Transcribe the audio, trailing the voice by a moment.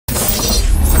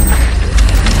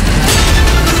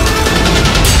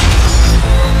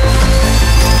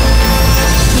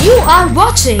are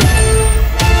watching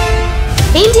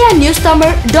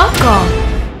indianewstamil.com.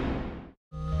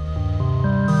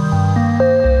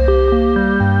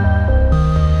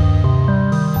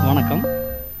 வணக்கம்,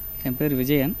 என் பேர்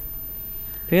விஜயன்.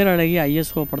 பேரழகி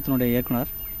ISO படத்தினுடைய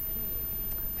இயக்குனர்.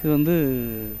 இது வந்து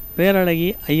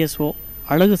பேரழகி ஐஎஸ்ஓ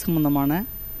அழகு சம்பந்தமான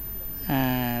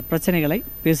பிரச்சனைகளை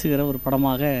பேசுகிற ஒரு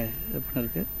படமாக இது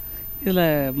பண்ணிருக்கு. இதில்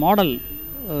மாடல்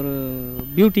ஒரு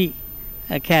பியூட்டி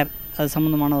கேர் அது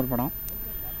சம்மந்தமான ஒரு படம்.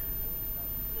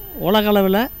 உலக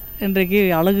அளவில் இன்றைக்கு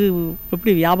அழகு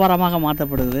எப்படி வியாபாரமாக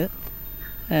மாற்றப்படுது,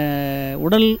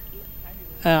 உடல்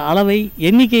அளவை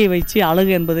எண்ணிக்கையை வைத்து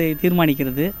அழகு என்பதை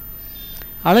தீர்மானிக்கிறது.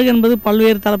 அழகு என்பது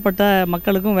பல்வேறு தரப்பட்ட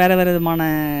மக்களுக்கும் வேறு வேறு விதமான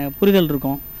புரிதல்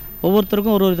இருக்கும்.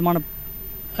 ஒவ்வொருத்தருக்கும் ஒரு விதமான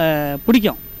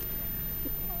பிடிக்கும்.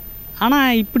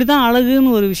 ஆனால் இப்படி தான்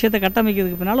அழகுன்னு ஒரு விஷயத்தை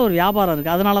கட்டமைக்கிறதுக்கு பின்னால் ஒரு வியாபாரம்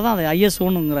இருக்குது. அதனால தான் அது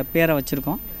ஐஎஸ்ஓனுங்கிற பேரை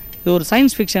வச்சுருக்கோம். இது ஒரு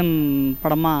சயின்ஸ் ஃபிக்ஷன்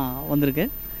படமாக வந்திருக்கு.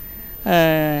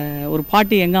 ஒரு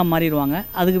பாட்டி எங்கே மாறிடுவாங்க,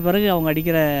 அதுக்கு பிறகு அவங்க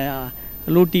அடிக்கிற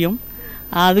லூட்டியும்,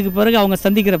 அதுக்கு பிறகு அவங்க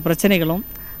சந்திக்கிற பிரச்சனைகளும்,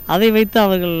 அதை வைத்து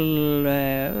அவர்கள்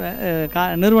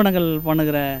நிறுவனங்கள்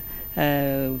பண்ணுகிற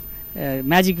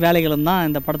மேஜிக் வேலைகளும் தான்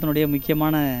இந்த படத்தினுடைய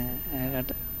முக்கியமான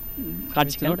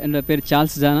காட்சிகள். என்னோட பேர்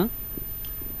சார்ல்ஸ் ஜானா,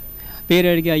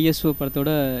 பேரழகி ஐஎஸ்ஓ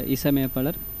படத்தோட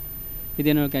இசையமைப்பாளர். இது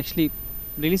எனக்கு ஆக்சுவலி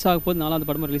ரிலீஸ் ஆக போகுது, 4வது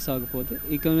படமும் ரிலீஸ் ஆக போகுது.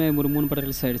 இதுக்குமே ஒரு 3 படம்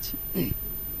ரிலீஸ் ஆகிடுச்சு.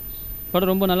 படம்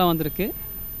ரொம்ப நல்லா வந்திருக்கு.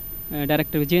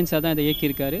 டைரக்டர் விஜயன் சார் தான் இதை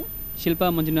இயக்கியிருக்காரு. ஷில்பா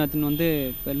மஞ்சுநாதன் வந்து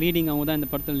இப்போ லீடிங், அவங்க தான் இந்த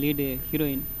படத்தில் லீடு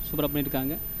ஹீரோயின் சூப்பராக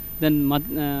பண்ணியிருக்காங்க. தென்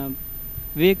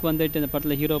விவேக் வந்துட்டு இந்த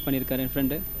படத்தில் ஹீரோ பண்ணியிருக்காரு என்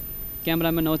friend.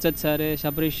 Cameraman Naushad sir,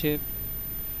 Shabarish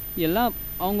எல்லாம்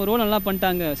அவங்க ரோல் நல்லா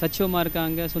பண்ணிட்டாங்க. சச்சிவமாக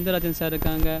இருக்காங்க, சுந்தரராஜன் சார்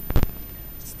இருக்காங்க,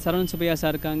 சரவணன் சுப்பையா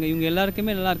சார் இருக்காங்க. இவங்க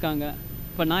எல்லாருக்குமே நல்லா இருக்காங்க.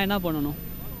 இப்போ நான் என்ன பண்ணணும்,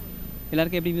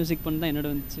 எல்லாருக்கும் எப்படி மியூசிக் பண்ண தான் என்னோட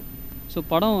வந்துச்சு. ஸோ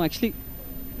படம் ஆக்சுவலி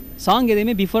சாங்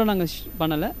எதையுமே பிஃபோராக நாங்கள்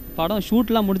பண்ணலை. படம்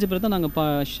ஷூட்லாம் முடிஞ்ச பிறகு தான் நாங்கள்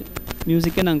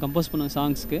மியூசிக்கே நாங்கள் கம்போஸ் பண்ணோம்.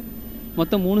 சாங்ஸ்க்கு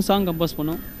மொத்தம் 3 சாங் கம்போஸ்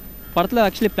பண்ணோம். படத்தில்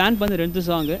ஆக்சுவலி பிளான் பண்ணி 2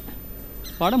 சாங்கு.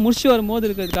 படம் முடிச்சு வரும்போது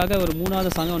இருக்கிறதுக்காக ஒரு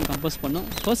 3வது சாங்கை ஒன்று கம்போஸ் பண்ணோம்.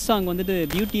 ஃபர்ஸ்ட் சாங் வந்துட்டு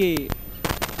பியூட்டியை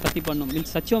பற்றி பண்ணோம்.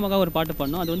 மீன்ஸ் சச்சிவமாக ஒரு பாட்டு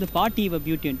பண்ணோம். அது வந்து பாட்டி இவ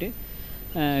பியூட்டின்ட்டு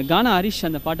கானா ஹரிஷ்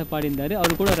அந்த பாட்டை பாடியிருந்தார்.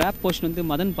 அவர் கூட ரேப் போர்ஷன் வந்து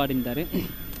மதன் பாடியிருந்தார்.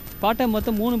 பாட்டை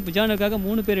மொத்தம் 3 ஜானருக்காக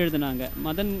 3 பேர் எழுதினாங்க.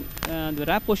 மதன் அந்த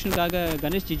ரேப் போர்ஷனுக்காக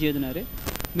கணேஷ் ஜிஜி எழுதினார்.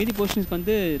 மீதி போர்ஷன்ஸ்க்கு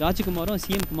வந்து ராஜ்குமாரும்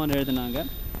சிஎம் குமார் எழுதினாங்க.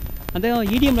 அந்த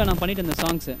இடிஎம்மில் நான் பண்ணிவிட்டு அந்த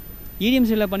சாங்ஸை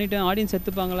இடிஎம்ஸில் பண்ணிவிட்டு ஆடியன்ஸ்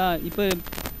எடுத்துப்பாங்களா.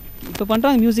 இப்போ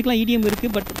பண்ணுறாங்க மியூசிக்லாம் இடிஎம்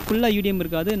இருக்குது, பட் ஃபுல்லாக இடிஎம்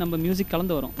இருக்காது. நம்ம மியூசிக்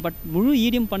கலந்து வரும். பட் முழு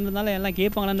இடிஎம் பண்ணுறதுனால எல்லாம்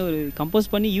கேட்பாங்களான்னு ஒரு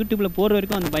கம்போஸ் பண்ணி யூடியூப்பில் போகிற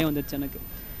வரைக்கும் அந்த பயம் வந்துச்சு எனக்கு.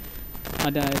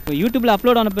 அதை இப்போ யூடியூப்பில்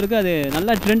அப்லோட் ஆன பிறகு அது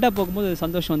நல்லா ட்ரெண்டாக போகும்போது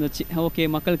சந்தோஷம் வந்துச்சு. ஓகே,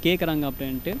 மக்கள் கேட்குறாங்க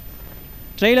அப்படின்ட்டு.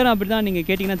 ட்ரெய்லரும் அப்படி தான், நீங்கள்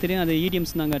கேட்டிங்கன்னா தெரியும். அது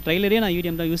இடிஎம்ஸ் நாங்கள் ட்ரெய்லரே நான்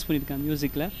இடிஎம் தான் யூஸ் பண்ணியிருக்கேன்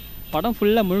மியூசிக்கில். படம்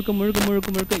ஃபுல்லாக முழுக்க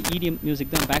இடிஎம்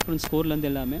மியூசிக் தான், பேக்ரவுண்ட் ஸ்கோர்லேருந்து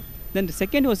எல்லாமே. தென்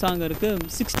செகண்ட் ஒரு சாங் இருக்குது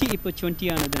 60 இப்போ 20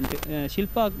 ஆனதுன்ட்டு.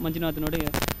 ஷில்பா மஞ்சுநாதனுடைய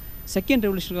செகண்ட்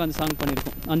ரெவல்யூஷனுக்கு அந்த சாங்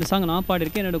பண்ணியிருக்கோம். அந்த சாங் நான்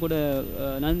பாடியிருக்கேன். என்னோட கூட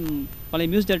பழைய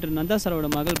மியூசிக் டைரக்டர் நந்தா சாரோட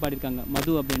மகள் பாடியிருக்காங்க,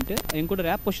 மது அப்படின்ட்டு. என் கூட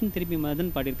ரேப் போர்ஷன் திருப்பி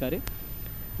மதன் பாடியிருக்காரு.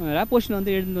 ரேப் போர்ஷன்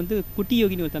வந்து எழுந்து குட்டி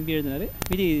யோகினி ஒரு தம்பி எழுதினார்.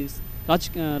 இது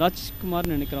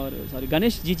ராஜ்குமார்னு நினைக்கிறவர், சாரி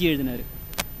கணேஷ் ஜிஜி எழுதினார்.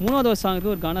 3வது ஒரு சாங்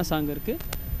இருக்குது, ஒரு கானா சாங் இருக்குது.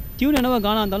 டியூன் என்னவோ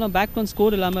கானா இருந்தாலும் பேக்ரவுண்ட்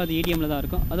ஸ்கோர் இல்லாமல் அது இடிஎம்மில் தான்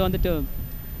இருக்கும். அது வந்துட்டு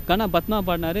கானா பத்மா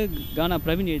பாடினார், கானா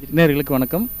பிரவீன் எழுதி. நேயர்களுக்கு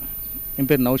வணக்கம். என்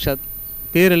பேர் நௌஷாத்.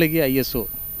 பேரழகி ஐஎஸ்ஓ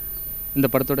இந்த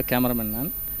படத்தோட கேமராமேன் நான்.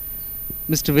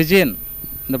 மிஸ்டர் விஜயன்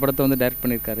இந்த படத்தை வந்து டைரக்ட்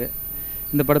பண்ணியிருக்காரு.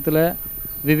 இந்த படத்தில்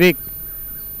விவேக்,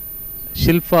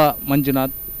 ஷில்பா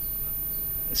மஞ்சுநாத்,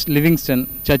 லிவிங்ஸ்டன்,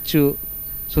 சச்சு,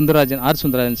 சுந்தரராஜன்,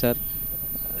 சுந்தரராஜன் சார்,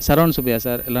 சரவணன் சுப்பையா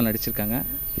சார் எல்லாம் நடிச்சிருக்காங்க.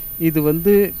 இது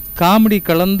வந்து காமெடி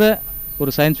கலந்த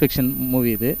ஒரு சயின்ஸ் ஃபிக்ஷன்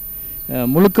மூவி. இது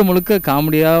முழுக்க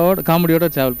காமெடியோடு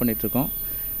ட்ராவல் பண்ணிகிட்ருக்கோம்.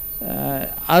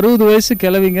 60 வயசு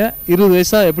கிழவிங்க 20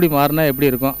 வயசாக எப்படி மாறினா எப்படி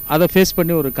இருக்கும், அதை ஃபேஸ்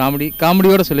பண்ணி ஒரு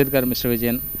காமெடியோடு சொல்லியிருக்காரு மிஸ்டர்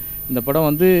விஜயன். இந்த படம்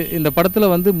வந்து இந்த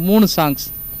படத்தில் வந்து 3 சாங்ஸ்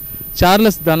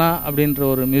சார்லஸ் தானா அப்படின்ற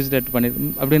ஒரு மியூசிக் டைரக்டர்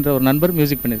அப்படின்ற ஒரு நண்பர்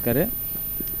மியூசிக் பண்ணியிருக்காரு.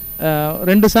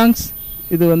 2 சாங்ஸ்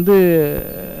இது வந்து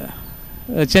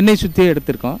சென்னை சுற்றியே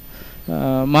எடுத்திருக்கோம்.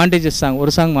 மாண்டேஜஸ் சாங்,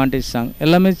 ஒரு சாங் மாண்டேஜ் சாங்,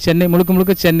 எல்லாமே சென்னை,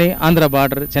 முழுக்க சென்னை, ஆந்திரா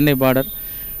பார்டர், சென்னை பார்டர்,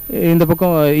 இந்த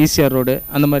பக்கம் ஈசிஆர் ரோடு,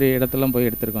 அந்த மாதிரி இடத்துலாம் போய்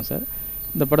எடுத்திருக்கோம் சார்.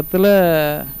 இந்த படத்தில்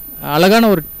அழகான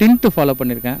ஒரு டின்ட்டு ஃபாலோ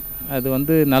பண்ணியிருக்கேன். அது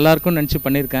வந்து நல்லாயிருக்கும்னு நினச்சி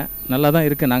பண்ணியிருக்கேன். நல்லா தான்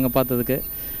இருக்குது நாங்கள் பார்த்ததுக்கு.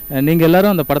 நீங்கள்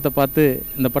எல்லோரும் அந்த படத்தை பார்த்து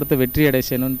இந்த படத்தை வெற்றி அடைய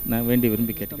செய்யணும்னு நான்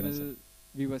விரும்பி கேட்டுக்கிறேன் சார்.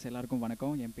 வியூவர்ஸ் எல்லாருக்கும்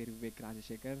வணக்கம். என் பேர் விவேக்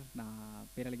ராஜசேகர். நான்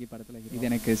பேரழகி படத்தில், இது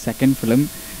எனக்கு செகண்ட் ஃபிலிம்.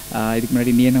 இதுக்கு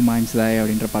முன்னாடி நீ என்ன மாய்ன்ஸ்தாய்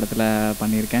அப்படின்ற படத்தில்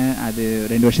பண்ணியிருக்கேன். அது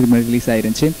 2 வருஷத்துக்கு முன்னாடி ரிலீஸ்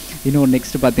ஆயிருந்துச்சு. இன்னும்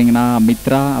நெக்ஸ்ட் பார்த்தீங்கன்னா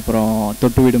மித்ரா, அப்புறம்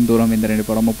தொட்டு விடும் தூரம், இந்த 2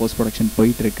 படமும் போஸ்ட் ப்ரொடக்ஷன்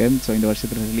போயிட்டுருக்கு. ஸோ இந்த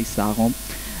வருஷத்தில் ரிலீஸ் ஆகும்.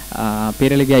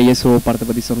 பேரழகி ஐஎஸ்ஓ படத்தை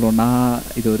பற்றி சொல்லணுன்னா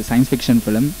இது ஒரு சயின்ஸ் ஃபிக்ஷன்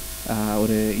ஃபிலிம்.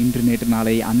 ஒரு இன்று நேற்று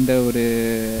நாளை அந்த ஒரு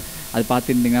அது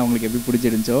பார்த்துருந்தீங்கன்னா உங்களுக்கு எப்படி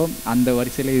பிடிச்சிருந்துச்சோ அந்த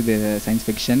வரிசையில் இது சயின்ஸ்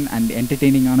ஃபிக்ஷன் அண்ட்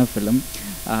என்டர்டெய்னிங்கான ஃபிலிம்.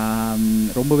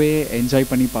 ரொம்பவே என்ஜாய்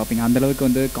பண்ணி பார்ப்பீங்க. அந்தளவுக்கு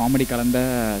வந்து காமெடி கலந்த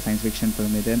சயின்ஸ் ஃபிக்ஷன்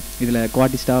ஃபிலிம் இது. இதில்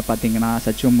குவாட்டிஸ்டாக பார்த்தீங்கன்னா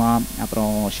சச்சுமா,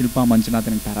 அப்புறம் ஷில்பா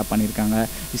மஞ்சுநாதன் பேரா பண்ணியிருக்காங்க.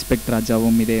 இஸ்பெக்ட்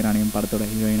ராஜாவும் இதே ராணியும் படத்தோட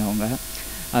ஹீரோயின் அவங்க.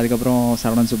 அதுக்கப்புறம்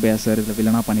சரவணன் சுப்பையா சார் இதில்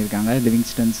வில்லனாக பண்ணியிருக்காங்க.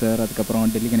 லிவிங்ஸ்டன் சார்,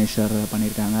 அதுக்கப்புறம் டெல்லி கணேஷ் சார்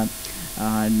பண்ணியிருக்காங்க.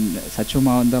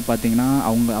 சச்சுமா வந்து பார்த்திங்கன்னா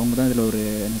அவங்க தான் இதில் ஒரு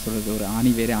என்ன சொல்கிறது ஒரு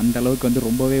ஆணி வேறு. அந்தளவுக்கு வந்து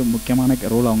ரொம்பவே முக்கியமான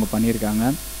ரோல் அவங்க பண்ணியிருக்காங்க.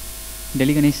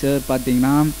 டெல்லி கணேஷ் சார்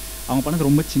பார்த்திங்கன்னா அவங்க பண்ணது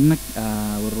ரொம்ப சின்ன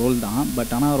ஒரு ரோல் தான்,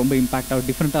 பட் ஆனால் ரொம்ப இம்பேக்டாக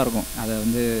டிஃப்ரெண்ட்டாக இருக்கும். அதை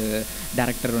வந்து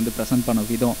டேரக்டர் வந்து ப்ரெசென்ட் பண்ண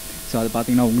விதம். ஸோ அது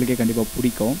பார்த்திங்கன்னா உங்களுக்கே கண்டிப்பாக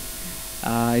பிடிக்கும்.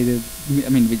 இது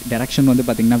டைரக்ஷன் வந்து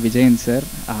பார்த்திங்கன்னா Vijayan sir,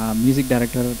 music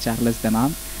director Charles தனா.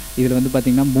 இதில் வந்து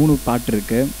பார்த்திங்கன்னா 3 பாட்டு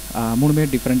இருக்குது. 3மே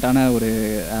டிஃப்ரெண்ட்டான ஒரு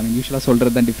யூஸ்வலாக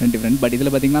சொல்கிறது தான் டிஃப்ரெண்ட். பட்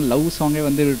இதில் பார்த்திங்கன்னா லவ் சாங்கே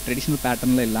வந்து ஒரு ட்ரெடிஷ்னல்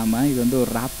பேட்டர்னில் இல்லாமல் இது வந்து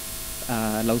ஒரு ரேப்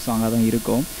லவ் சாங்காக தான்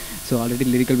இருக்கும். ஸோ ஆல்ரெடி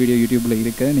லிரிக்கல் வீடியோ யூடியூப்பில்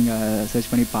இருக்குது, நீங்கள்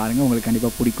சர்ச் பண்ணி பாருங்கள், உங்களுக்கு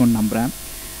கண்டிப்பாக பிடிக்கும்னு நம்புகிறேன்.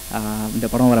 இந்த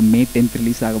படம் வர May 10th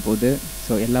ரிலீஸ் ஆக போகுது.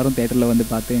 ஸோ எல்லோரும் தேட்டரில் வந்து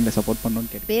பார்த்து எங்களை சப்போர்ட்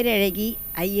பண்ணணும்னு கேட்டு. பேரழகி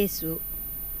ஐஎஸ்ஓ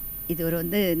இது ஒரு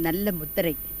வந்து நல்ல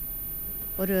முத்திரை,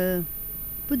 ஒரு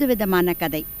புதுவிதமான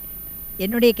கதை.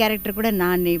 என்னுடைய கேரக்டர் கூட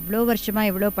நான் இவ்வளோ வருஷமாக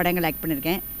இவ்வளோ படங்கள் ஆக்ட்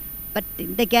பண்ணியிருக்கேன். பட்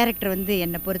இந்த கேரக்டர் வந்து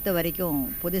என்னை பொறுத்த வரைக்கும்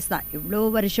புதுசாக இவ்வளோ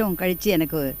வருஷம் கழித்து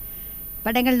எனக்கு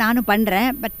படங்கள் நானும் பண்ணுறேன்.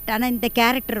 பட் ஆனால் இந்த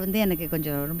கேரக்டர் வந்து எனக்கு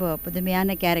கொஞ்சம் ரொம்ப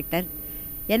புதுமையான கேரக்டர்.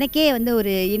 எனக்கே வந்து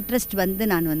ஒரு இன்ட்ரெஸ்ட் வந்து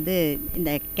நான் வந்து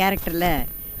இந்த கேரக்டரில்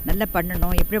நல்லா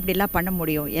பண்ணணும், எப்படிலாம் பண்ண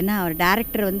முடியும். ஏன்னா ஒரு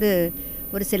டேரக்டர் வந்து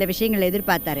ஒரு சில விஷயங்கள்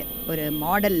எதிர்பார்த்தாரு, ஒரு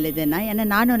மாடல் இதுன்னா. ஏன்னா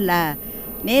நானும்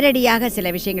நேரடியாக சில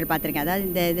விஷயங்கள் பார்த்துருக்கேன். அதாவது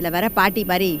இந்த இதில் வர பாட்டி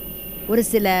மாதிரி ஒரு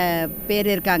சில பேர்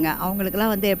இருக்காங்க,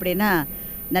 அவங்களுக்கெல்லாம் வந்து எப்படின்னா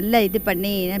நல்லா இது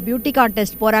பண்ணி பியூட்டி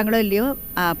கான்டெஸ்ட் போகிறாங்களோ இல்லையோ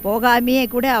போகாமையே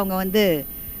கூட அவங்க வந்து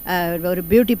ஒரு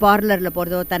பியூட்டி பார்லரில்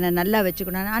போகிறதோ தன்னை நல்லா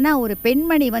வச்சுக்கணும். ஆனால் ஒரு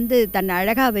பெண்மணி வந்து தன்னை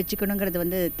அழகாக வச்சுக்கணுங்கிறது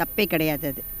வந்து தப்பே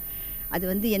கிடையாது. அது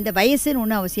வந்து எந்த வயசுன்னு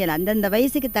ஒன்றும் அவசியம் இல்லை. அந்தந்த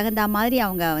வயசுக்கு தகுந்த மாதிரி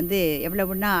அவங்க வந்து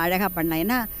எவ்வளவுன்னா அழகாக பண்ணலாம்.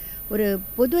 ஏன்னா ஒரு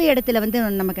பொது இடத்துல வந்து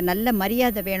நமக்கு நல்ல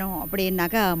மரியாதை வேணும்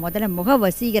அப்படின்னாக்கா முதல்ல முக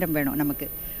வசீகரம் வேணும். நமக்கு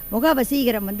முக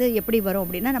வசீகரம் வந்து எப்படி வரும்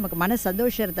அப்படின்னா நமக்கு மன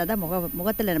சந்தோஷத்தை தான்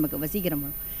முகத்தில் நமக்கு வசீகரம்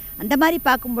வரும். அந்த மாதிரி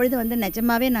பார்க்கும்பொழுது வந்து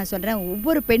நிஜமாகவே நான் சொல்கிறேன்,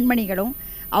 ஒவ்வொரு பெண்மணிகளும்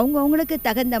அவங்கவுங்களுக்கு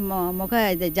தகுந்த முக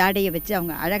இந்த ஜாடையை வச்சு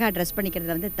அவங்க அழகாக ட்ரெஸ்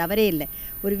பண்ணிக்கிறதுல வந்து தவறே இல்லை.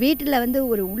 ஒரு வீட்டில் வந்து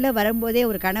ஒரு உள்ளே வரும்போதே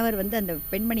ஒரு கணவர் வந்து அந்த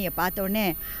பெண்மணியை பார்த்தோடனே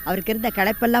அவருக்கு இருந்த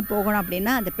களைப்பெல்லாம் போகணும்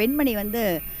அப்படின்னா அந்த பெண்மணி வந்து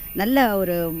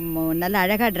நல்ல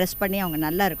அழகாக ட்ரெஸ் பண்ணி அவங்க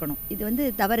நல்லா இருக்கணும். இது வந்து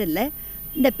தவறில்லை.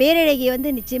 இந்த பேரழகி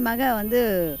வந்து நிச்சயமாக வந்து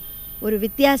ஒரு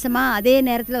வித்தியாசமாக அதே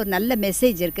நேரத்தில் ஒரு நல்ல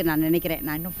மெசேஜ் இருக்குது நான் நினைக்கிறேன்.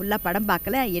 நான் இன்னும் ஃபுல்லாக படம்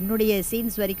பார்க்கல, என்னுடைய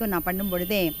சீன்ஸ் வரைக்கும் நான் பண்ணும்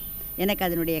பொழுதே எனக்கு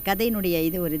அதனுடைய கதையினுடைய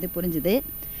இது புரிஞ்சுது.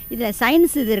 இதில்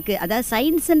சயின்ஸ் இது இருக்குது. அதாவது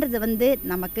சயின்ஸுன்றது வந்து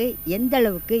நமக்கு எந்த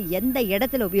அளவுக்கு எந்த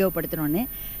இடத்துல உபயோகப்படுத்தணும்னு,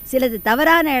 சிலது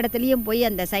தவறான இடத்துலையும் போய்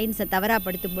அந்த சயின்ஸை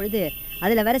தவறாகப்படுத்தும் பொழுது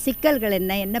அதில் வர சிக்கல்கள்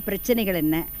என்ன பிரச்சனைகள்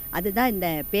என்ன, அதுதான் இந்த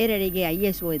பேரழகி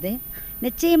ஐஎஸ்ஓ. இது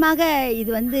நிச்சயமாக இது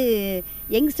வந்து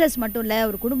யங்ஸ்டர்ஸ் மட்டும் இல்லை,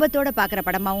 ஒரு குடும்பத்தோடு பார்க்குற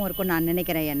படமாகவும் இருக்கும் நான்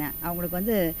நினைக்கிறேன். ஏன்னா அவங்களுக்கு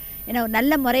வந்து ஏன்னா ஒரு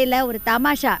நல்ல முறையில் ஒரு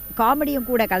தமாஷா காமெடியும்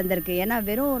கூட கலந்துருக்கு. ஏன்னா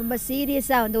வெறும் ரொம்ப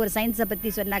சீரியஸாக வந்து ஒரு சயின்ஸை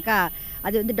பற்றி சொன்னாக்கா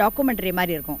அது வந்து டாக்குமெண்ட்ரி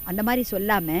மாதிரி இருக்கும். அந்த மாதிரி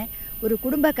சொல்லாமல் ஒரு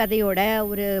குடும்ப கதையோட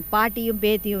ஒரு பாட்டியும்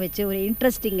பேத்தியும் வச்சு ஒரு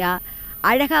இன்ட்ரெஸ்டிங்காக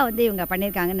அழகாக வந்து இவங்க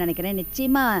பண்ணியிருக்காங்கன்னு நினைக்கிறேன்.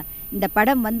 நிச்சயமாக இந்த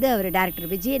படம் வந்து அவர்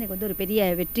டைரக்டர் விஜய் எனக்கு வந்து ஒரு பெரிய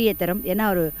வெற்றியை தரும். ஏன்னா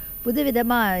ஒரு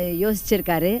புதுவிதமாக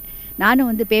யோசிச்சிருக்காரு. நானும்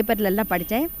வந்து பேப்பர்லெல்லாம்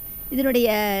படித்தேன். இதனுடைய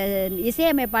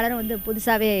இசையமைப்பாளரும் வந்து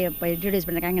புதுசாகவே இப்போ இன்ட்ரடியூஸ்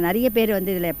பண்ணியிருக்காங்க. நிறைய பேர்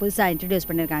வந்து இதில் புதுசாக இன்ட்ரடியூஸ்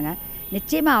பண்ணியிருக்காங்க.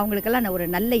 நிச்சயமாக அவங்களுக்கெல்லாம் ஒரு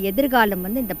நல்ல எதிர்காலம்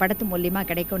வந்து இந்த படத்து மூலியமாக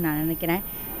கிடைக்கும்னு நான் நினைக்கிறேன்.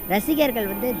 ரசிகர்கள்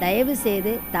வந்து தயவு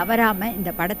செய்து தவறாமல் இந்த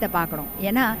படத்தை பார்க்கணும்.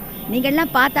 ஏன்னா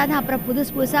நீங்கள்லாம் பார்த்தா தான் அப்புறம்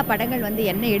புதுசாக படங்கள் வந்து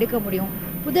என்ன எடுக்க முடியும்,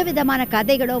 புதுவிதமான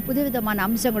கதைகளோ புதுவிதமான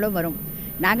அம்சங்களோ வரும்.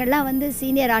 நாங்கள்லாம் வந்து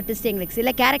சீனியர் ஆர்டிஸ்ட், எங்களுக்கு சில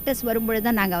கேரக்டர்ஸ் வரும்பொழுது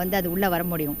தான் நாங்கள் வந்து அது உள்ளே வர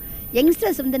முடியும்.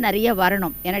 யங்ஸ்டர்ஸ் வந்து நிறைய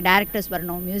வரணும். ஏன்னா டேரக்டர்ஸ்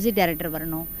வரணும், மியூசிக் டைரக்டர்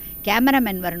வரணும்,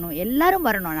 கேமராமேன் வரணும், எல்லோரும்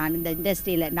வரணும். நான் இந்த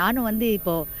இண்டஸ்ட்ரியில் நானும் வந்து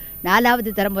இப்போது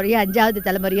 4வது தலைமுறையோ 5வது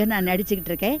தலைமுறையோ நான்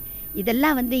நடிச்சுக்கிட்டு இருக்கேன்.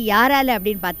 இதெல்லாம் வந்து யாரால்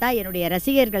அப்படின்னு பார்த்தா என்னுடைய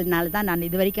ரசிகர்கள்னால தான் நான்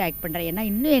இது வரைக்கும் ஆக்ட் பண்ணுறேன். ஏன்னா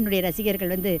இன்னும் என்னுடைய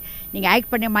ரசிகர்கள் வந்து நீங்கள்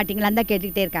ஆக்ட் பண்ண மாட்டீங்களான்னு தான்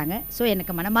கேட்டுக்கிட்டே இருக்காங்க. ஸோ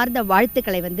எனக்கு மனமார்ந்த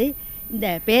வாழ்த்துக்களை வந்து இந்த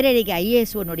பேரழகி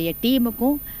ஐஏஎஸ்ஓனுடைய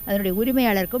டீமுக்கும் அதனுடைய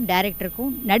உரிமையாளருக்கும்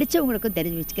டைரக்டருக்கும் நடித்தவங்களுக்கும்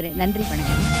தெரிஞ்சு வச்சுக்கிறேன். நன்றி,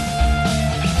 வணக்கம்.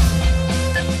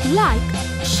 Like,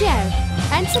 share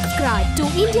and subscribe to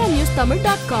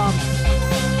indianewstamil.com.